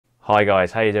Hi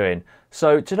guys, how you doing?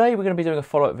 So today we're going to be doing a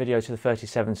follow-up video to the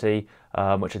 3070,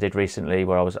 which I did recently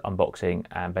where I was unboxing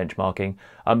and benchmarking.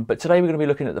 But today we're going to be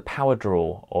looking at the power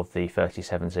draw of the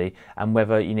 3070 and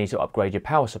whether you need to upgrade your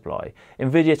power supply.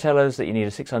 NVIDIA tell us that you need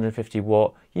a 650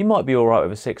 watt. You might be alright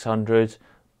with a 600,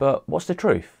 but what's the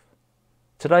truth?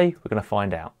 Today we're going to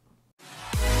find out.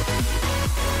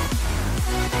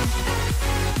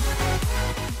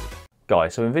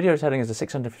 Guys, so NVIDIA is telling us a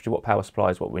 650 watt power supply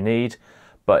is what we need.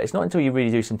 But it's not until you really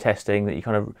do some testing that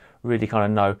you really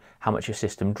know how much your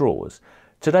system draws.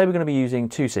 Today we're going to be using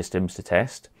two systems to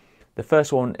test. The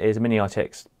first one is a mini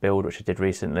RTX build which I did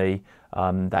recently.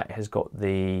 That has got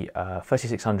the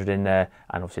 3600 in there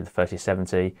and obviously the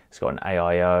 3070. It's got an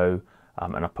AIO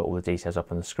and I put all the details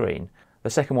up on the screen. The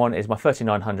second one is my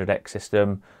 3900X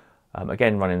system,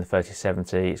 again running the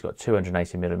 3070. It's got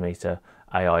 280mm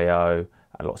AIO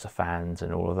and lots of fans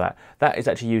and all of that. That is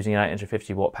actually using an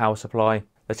 850 watt power supply.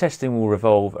 The testing will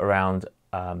revolve around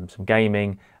some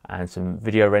gaming and some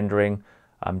video rendering,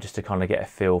 just to kind of get a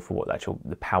feel for what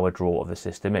the power draw of the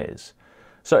system is.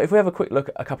 So if we have a quick look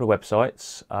at a couple of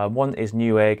websites, one is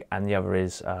Newegg and the other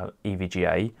is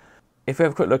EVGA. If we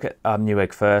have a quick look at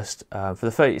Newegg first, for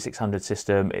the 3600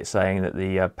 system, it's saying that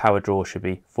the power draw should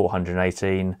be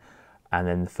 418 and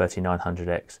then the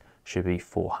 3900X should be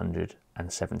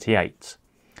 478.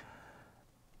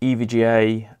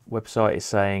 EVGA website is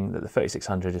saying that the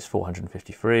 3600 is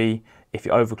 453. If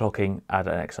you're overclocking, add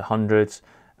an extra 100,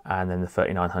 and then the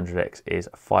 3900X is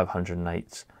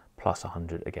 508 plus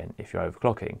 100 again if you're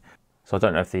overclocking. So I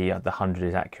don't know if the 100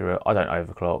 is accurate. I don't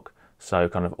overclock, so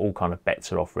all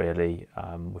bets are off really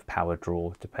with power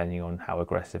draw depending on how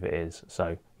aggressive it is.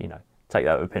 So take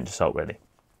that with a pinch of salt really.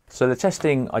 So the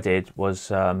testing I did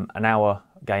was an hour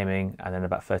gaming and then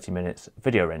about 30 minutes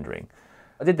video rendering.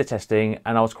 I did the testing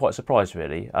and I was quite surprised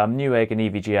really. Newegg and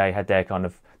EVGA had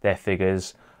their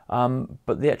figures,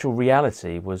 but the actual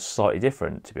reality was slightly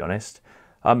different, to be honest,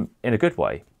 in a good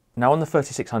way. Now on the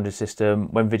 3600 system,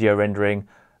 when video rendering,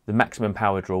 the maximum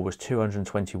power draw was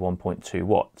 221.2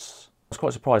 watts. I was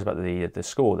quite surprised about the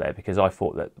score there because I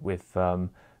thought that with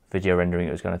video rendering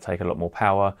it was going to take a lot more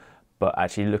power, but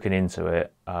actually looking into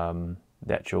it,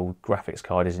 the actual graphics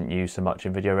card isn't used so much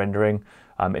in video rendering.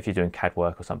 If you're doing CAD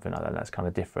work or something like that, that's kind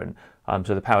of different.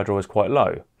 So the power draw is quite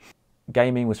low.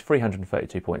 Gaming was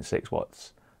 332.6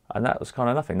 watts, and that was kind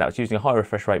of nothing. That was using a high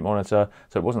refresh rate monitor,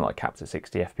 so it wasn't like capped at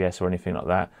 60 FPS or anything like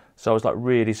that. So I was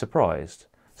really surprised.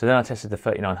 So then I tested the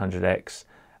 3900X,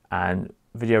 and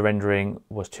video rendering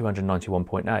was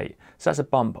 291.8. So that's a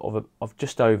bump of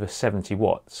just over 70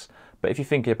 watts. But if you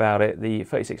think about it, the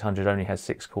 3600 only has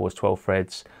 6 cores, 12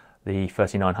 threads. The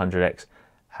 3900X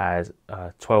has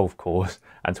 12 cores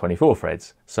and 24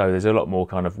 threads. So there's a lot more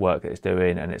work that it's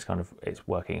doing, and it's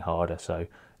working harder so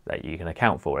that you can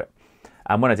account for it.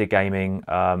 And when I did gaming,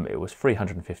 it was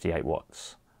 358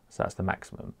 watts. So that's the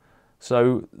maximum.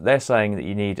 So they're saying that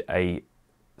you need a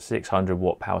 600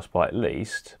 watt power supply at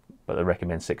least, but they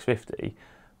recommend 650.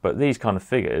 But these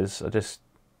figures are just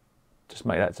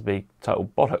make that to be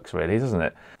total bollocks really, doesn't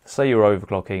it? Say you're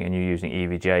overclocking and you're using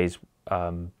EVGA's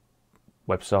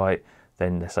website,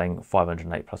 then they're saying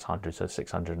 508 plus 100, so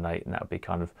 608, and that would be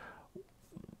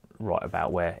right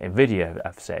about where NVIDIA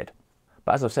have said.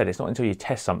 But as I've said, it's not until you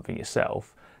test something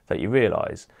yourself that you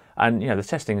realise. And the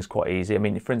testing is quite easy. I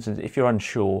mean, for instance, if you're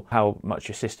unsure how much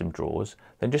your system draws,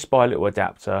 then just buy a little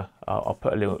adapter. I'll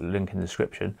put a little link in the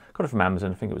description. Got it from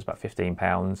Amazon, I think it was about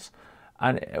 £15.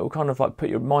 And it will put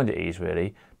your mind at ease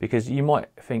really, because you might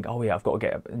think, oh yeah, I've got to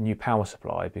get a new power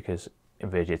supply because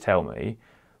NVIDIA tell me,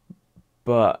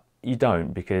 but you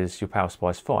don't, because your power supply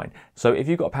is fine. So if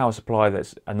you've got a power supply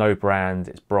that's a no brand,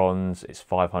 it's bronze, it's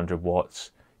 500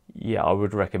 watts, yeah, I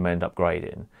would recommend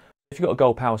upgrading. If you've got a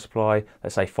gold power supply,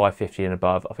 let's say 550 and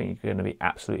above, I think you're going to be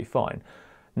absolutely fine.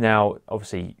 Now,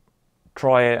 obviously,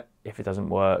 try it. If it doesn't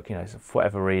work, for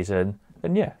whatever reason,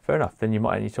 then yeah, fair enough, then you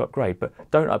might need to upgrade. But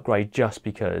don't upgrade just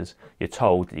because you're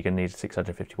told that you're going to need a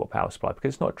 650 watt power supply,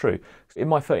 because it's not true. In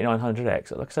my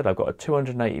 3900X, like I said, I've got a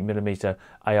 280mm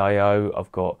AIO,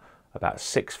 I've got about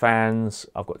 6 fans,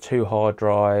 I've got 2 hard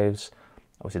drives,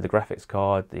 obviously the graphics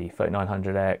card, the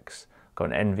 3900X,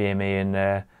 got an NVMe in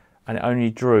there, and it only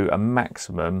drew a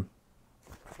maximum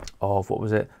of,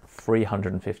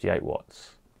 358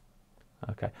 watts.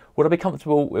 Okay, would I be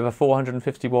comfortable with a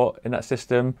 450 watt in that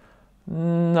system?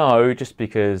 No, just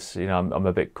because I'm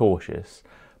a bit cautious.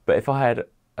 But if I had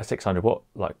a 600 watt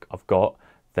like I've got,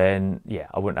 then yeah,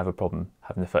 I wouldn't have a problem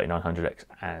having the 3900X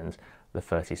and the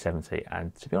 3070.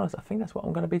 And to be honest, I think that's what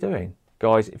I'm going to be doing.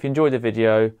 Guys, if you enjoyed the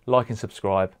video, like and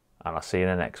subscribe, and I'll see you in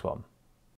the next one.